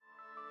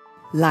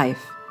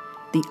Life,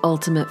 the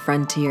ultimate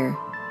frontier.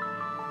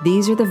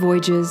 These are the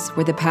voyages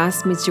where the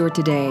past meets your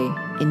today,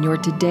 and your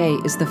today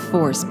is the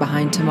force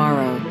behind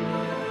tomorrow,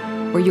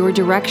 where your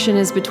direction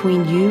is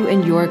between you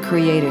and your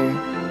creator.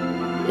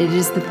 It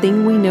is the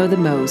thing we know the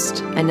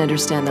most and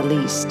understand the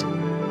least.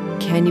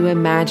 Can you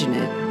imagine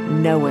it,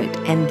 know it,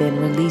 and then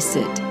release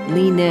it?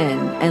 Lean in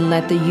and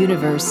let the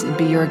universe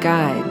be your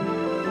guide.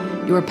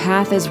 Your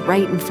path is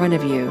right in front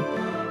of you.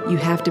 You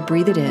have to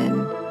breathe it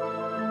in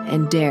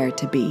and dare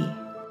to be.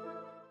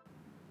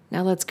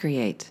 Now let's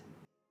create.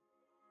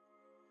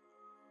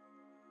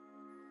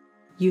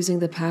 Using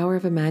the power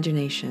of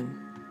imagination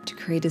to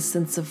create a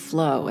sense of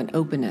flow and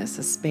openness,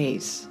 a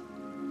space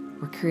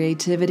where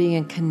creativity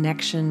and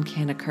connection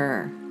can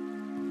occur.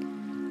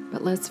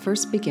 But let's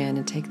first begin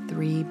and take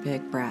 3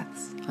 big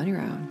breaths on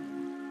your own.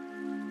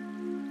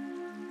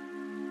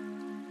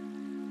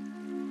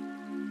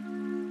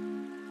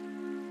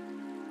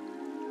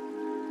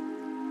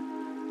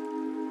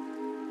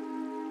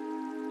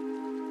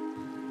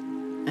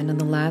 And on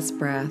the last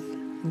breath,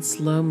 in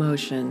slow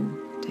motion,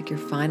 take your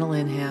final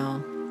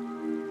inhale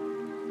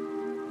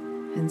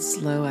and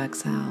slow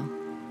exhale,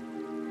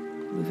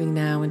 moving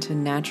now into a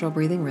natural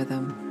breathing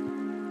rhythm.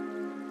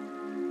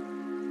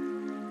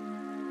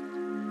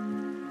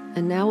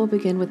 And now we'll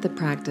begin with the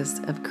practice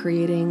of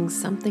creating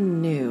something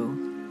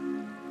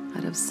new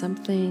out of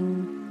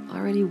something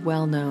already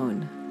well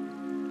known.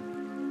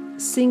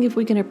 Seeing if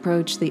we can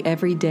approach the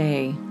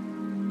everyday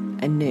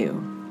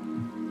anew.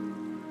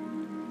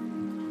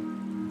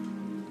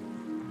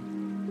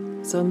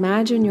 So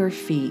imagine your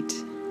feet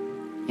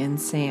in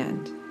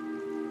sand.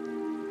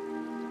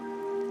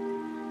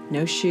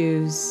 No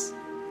shoes,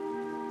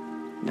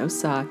 no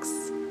socks,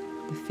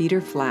 the feet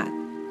are flat.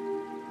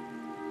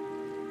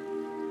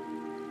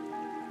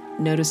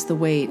 Notice the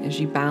weight as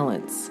you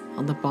balance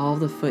on the ball of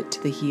the foot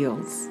to the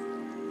heels,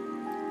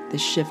 the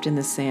shift in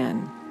the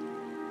sand.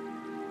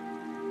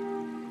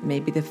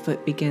 Maybe the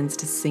foot begins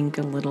to sink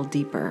a little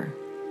deeper.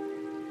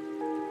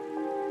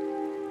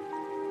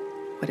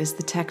 What is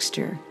the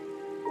texture?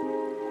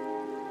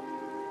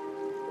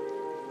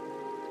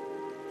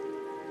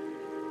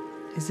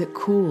 Is it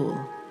cool?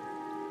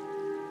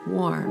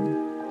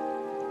 Warm?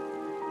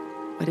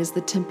 What is the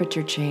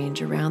temperature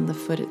change around the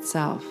foot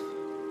itself?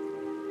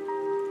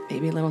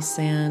 Maybe a little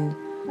sand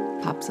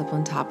pops up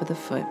on top of the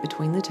foot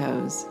between the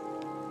toes.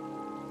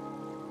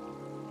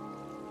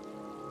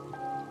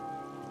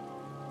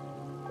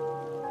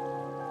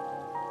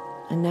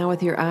 And now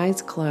with your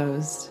eyes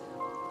closed,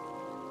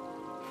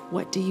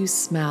 what do you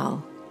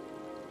smell?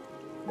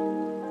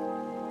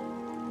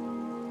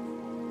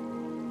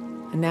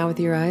 And now with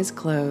your eyes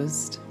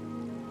closed,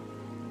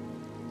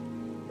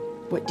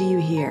 what do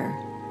you hear?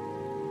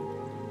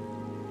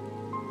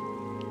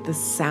 The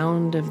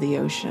sound of the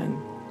ocean.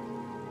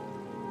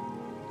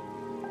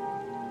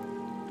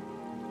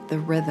 The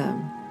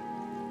rhythm.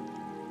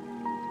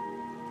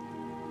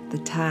 The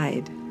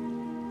tide.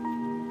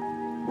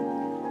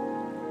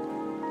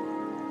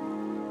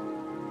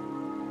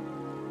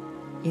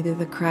 Either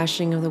the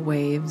crashing of the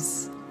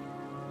waves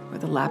or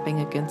the lapping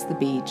against the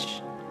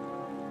beach.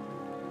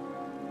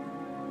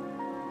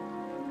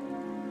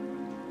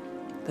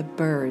 The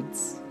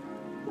birds.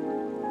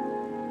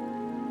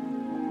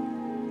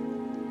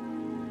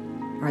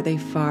 Are they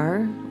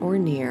far or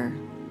near?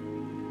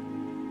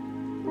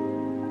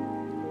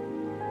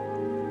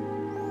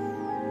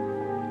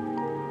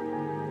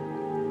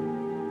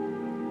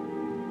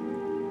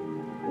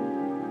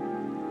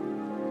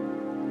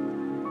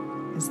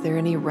 Is there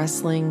any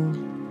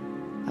rustling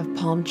of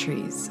palm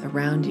trees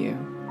around you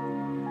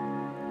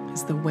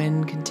as the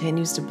wind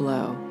continues to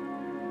blow?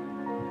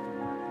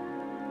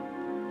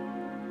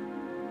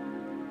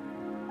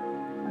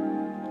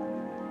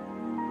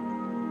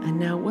 And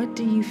now what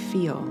do you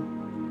feel?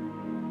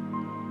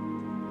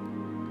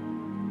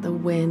 The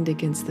wind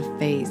against the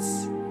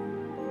face,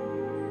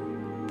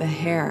 the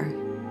hair.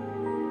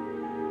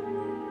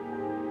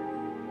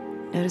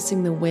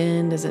 Noticing the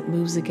wind as it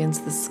moves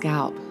against the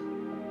scalp,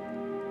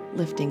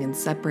 lifting and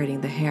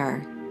separating the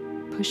hair,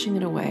 pushing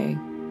it away.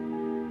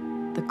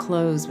 The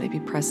clothes may be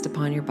pressed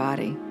upon your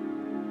body,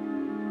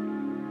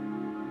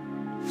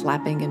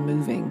 flapping and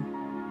moving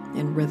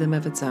in rhythm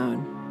of its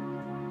own.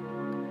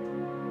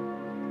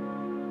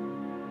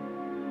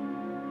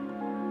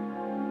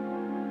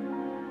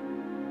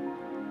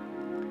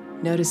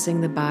 Noticing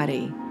the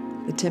body,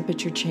 the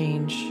temperature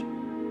change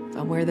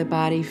from where the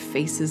body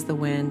faces the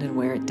wind and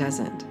where it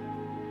doesn't.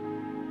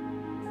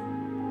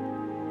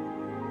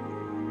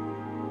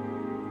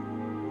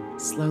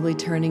 Slowly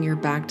turning your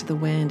back to the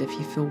wind if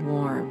you feel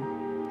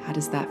warm. How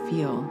does that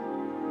feel?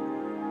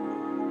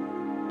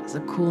 Does a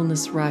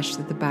coolness rush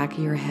through the back of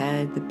your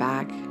head, the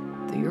back,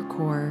 through your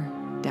core,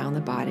 down the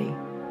body?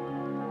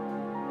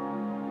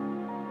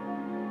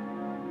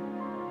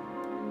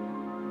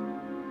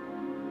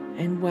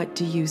 And what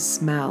do you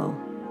smell?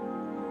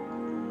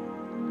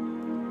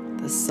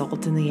 The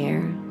salt in the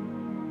air,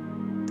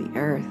 the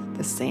earth,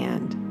 the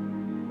sand,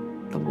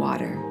 the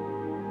water.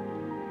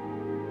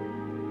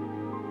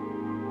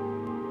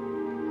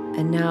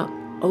 And now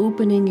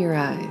opening your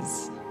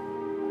eyes.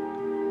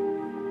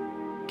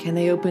 Can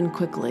they open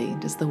quickly?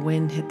 Does the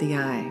wind hit the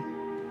eye?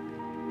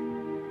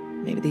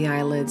 Maybe the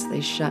eyelids,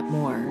 they shut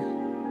more.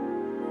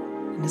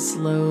 In a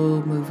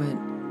slow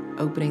movement,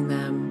 opening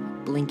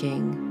them,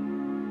 blinking.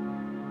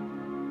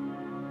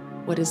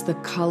 What is the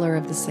color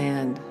of the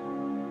sand?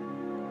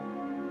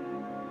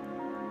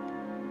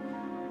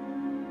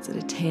 Is it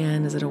a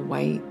tan? Is it a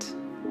white?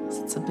 Is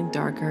it something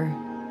darker?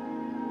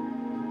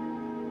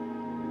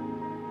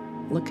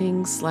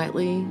 Looking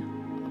slightly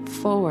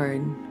forward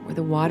where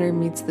the water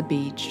meets the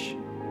beach,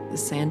 the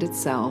sand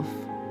itself.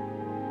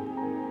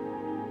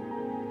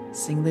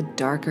 Seeing the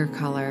darker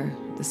color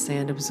the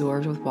sand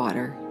absorbs with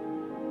water.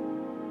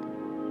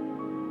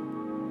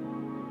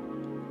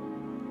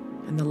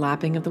 And the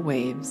lapping of the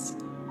waves.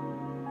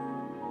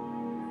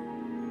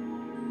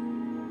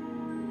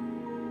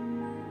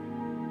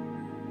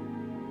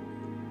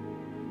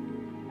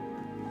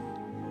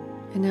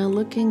 And now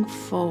looking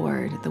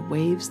forward at the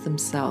waves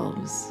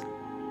themselves,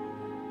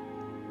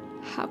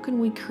 how can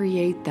we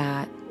create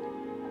that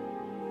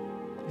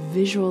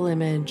visual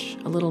image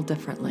a little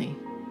differently?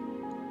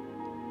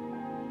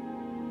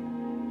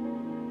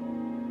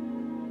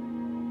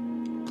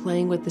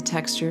 Playing with the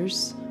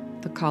textures,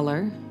 the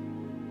color,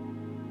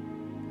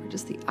 or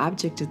just the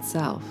object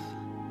itself.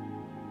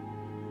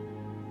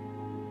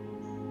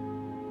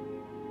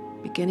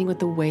 Beginning with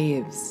the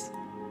waves,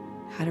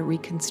 how to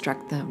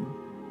reconstruct them.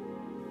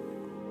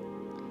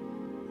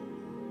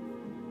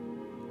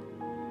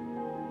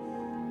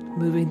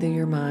 Moving through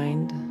your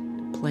mind,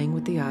 playing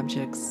with the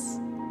objects.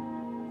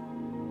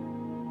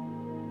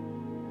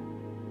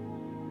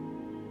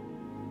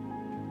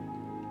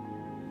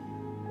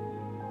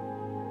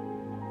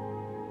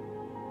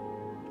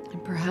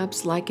 And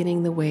perhaps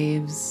likening the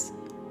waves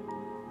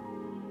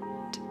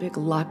to big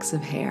locks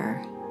of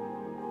hair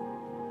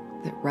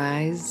that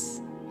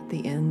rise at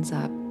the ends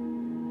up,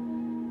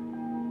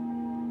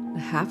 a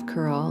half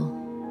curl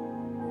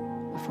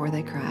before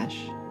they crash.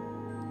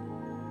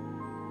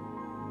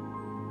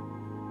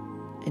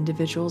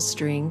 Individual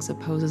strings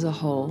opposed as a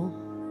whole,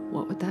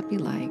 what would that be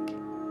like?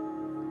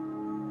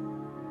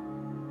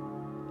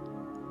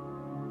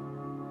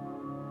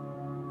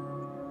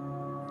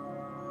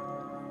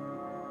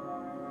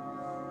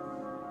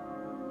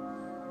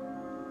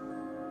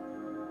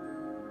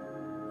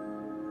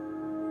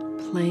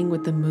 Playing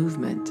with the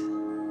movement,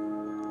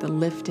 the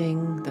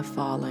lifting, the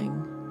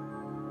falling,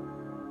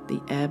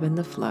 the ebb and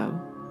the flow.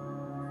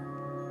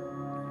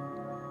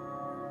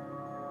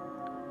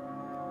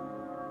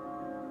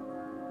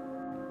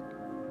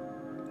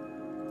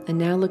 And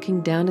now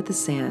looking down at the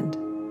sand,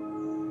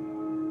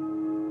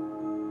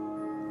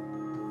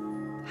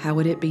 how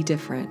would it be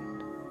different?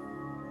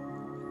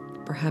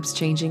 Perhaps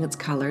changing its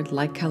color,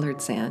 like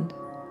colored sand.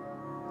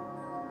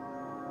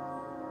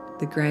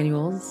 The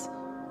granules,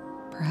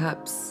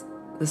 perhaps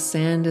the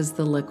sand is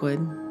the liquid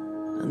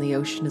and the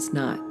ocean is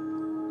not.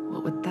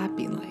 What would that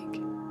be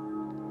like?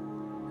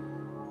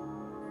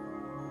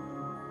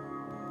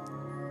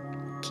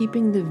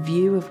 Keeping the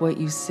view of what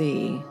you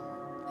see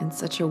in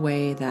such a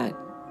way that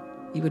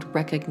you would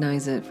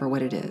recognize it for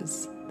what it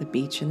is, the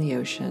beach and the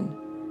ocean,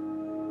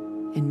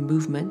 in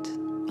movement,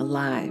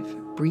 alive,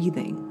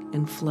 breathing,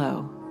 and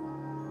flow.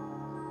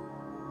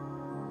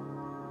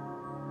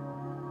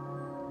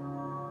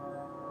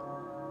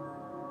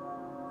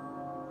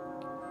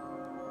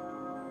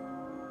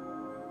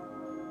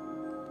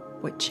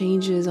 What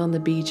changes on the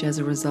beach as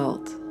a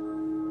result?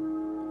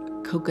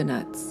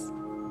 Coconuts,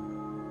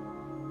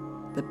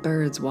 the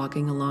birds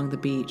walking along the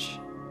beach,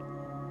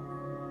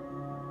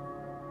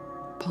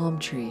 palm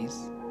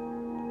trees,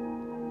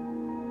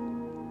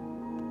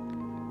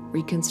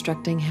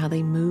 reconstructing how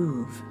they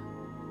move,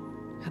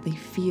 how they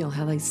feel,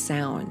 how they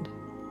sound.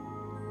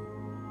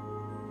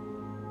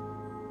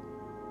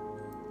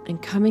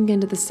 And coming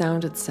into the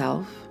sound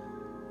itself,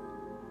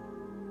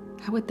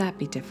 how would that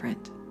be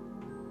different?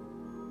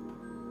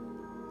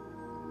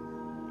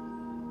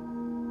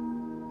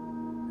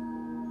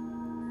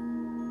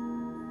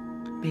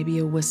 Maybe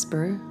a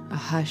whisper, a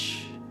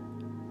hush.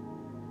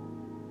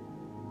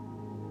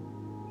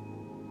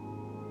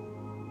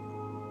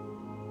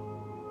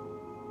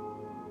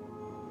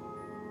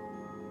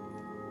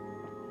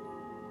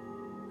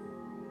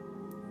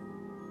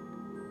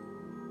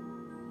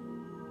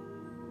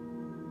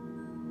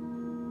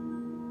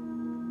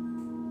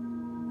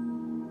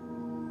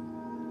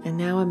 And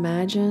now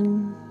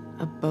imagine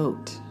a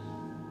boat.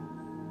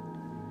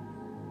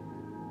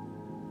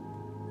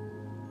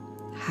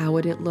 How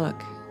would it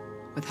look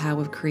with how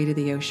we've created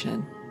the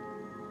ocean?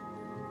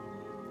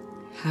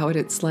 How would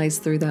it slice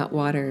through that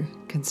water,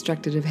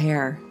 constructed of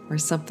hair or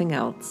something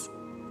else?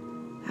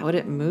 How would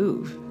it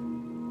move?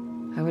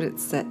 How would it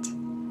sit?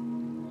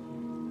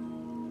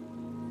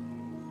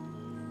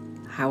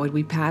 How would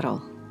we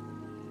paddle?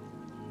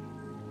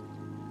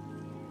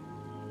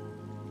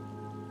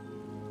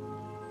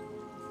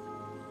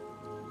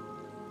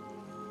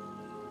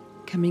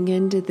 Coming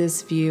into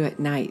this view at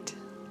night,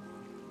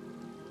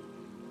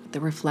 would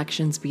the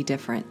reflections be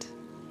different?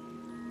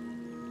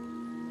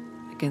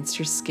 against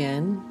your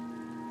skin,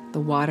 the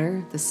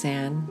water, the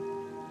sand,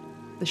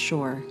 the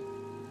shore.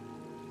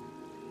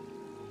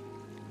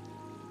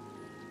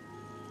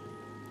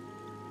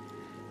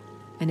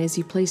 And as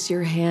you place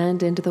your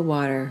hand into the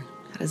water,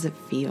 how does it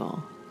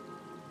feel?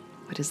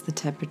 What is the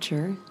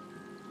temperature?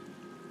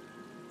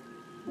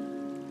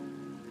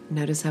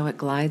 Notice how it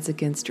glides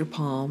against your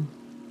palm,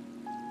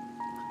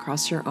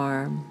 across your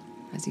arm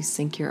as you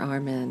sink your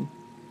arm in.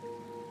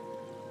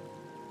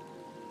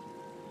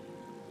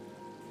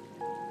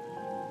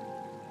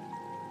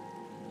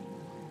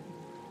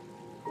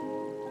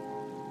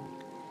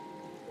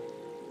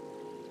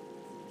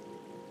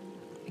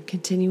 And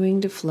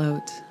continuing to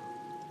float,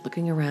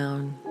 looking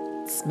around,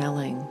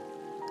 smelling.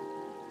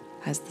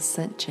 Has the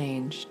scent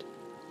changed?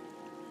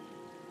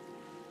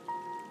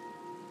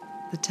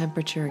 The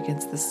temperature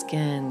against the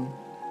skin,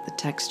 the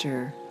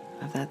texture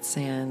of that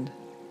sand,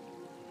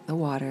 the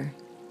water,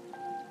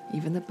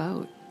 even the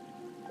boat.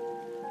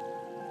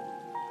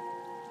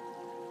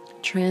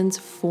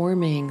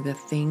 Transforming the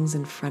things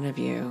in front of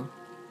you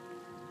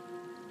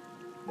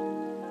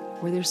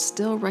where they're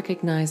still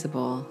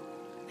recognizable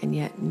and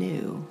yet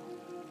new.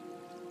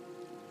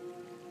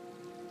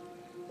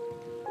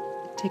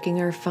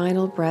 Taking our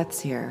final breaths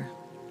here,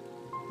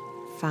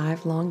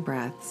 5 long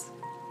breaths.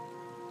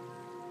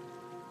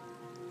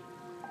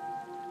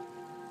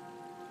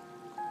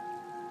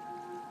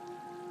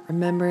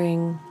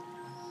 Remembering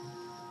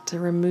to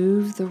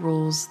remove the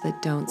rules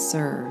that don't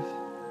serve.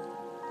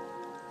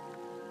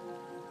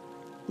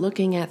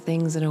 Looking at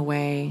things in a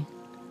way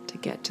to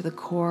get to the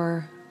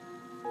core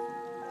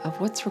of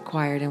what's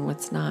required and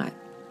what's not.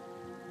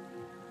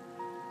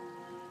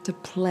 To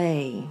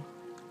play,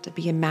 to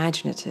be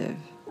imaginative.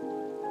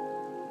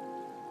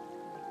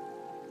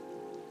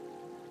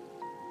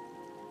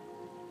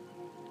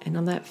 And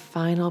on that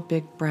final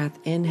big breath,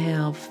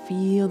 inhale,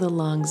 feel the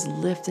lungs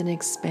lift and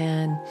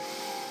expand.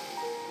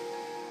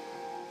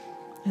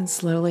 And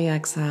slowly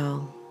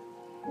exhale,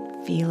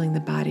 feeling the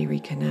body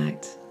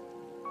reconnect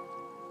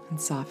and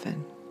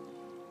soften.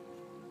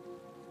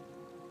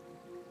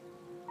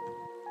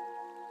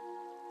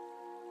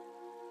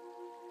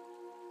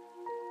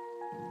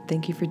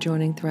 Thank you for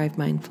joining Thrive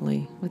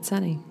Mindfully with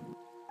Sunny.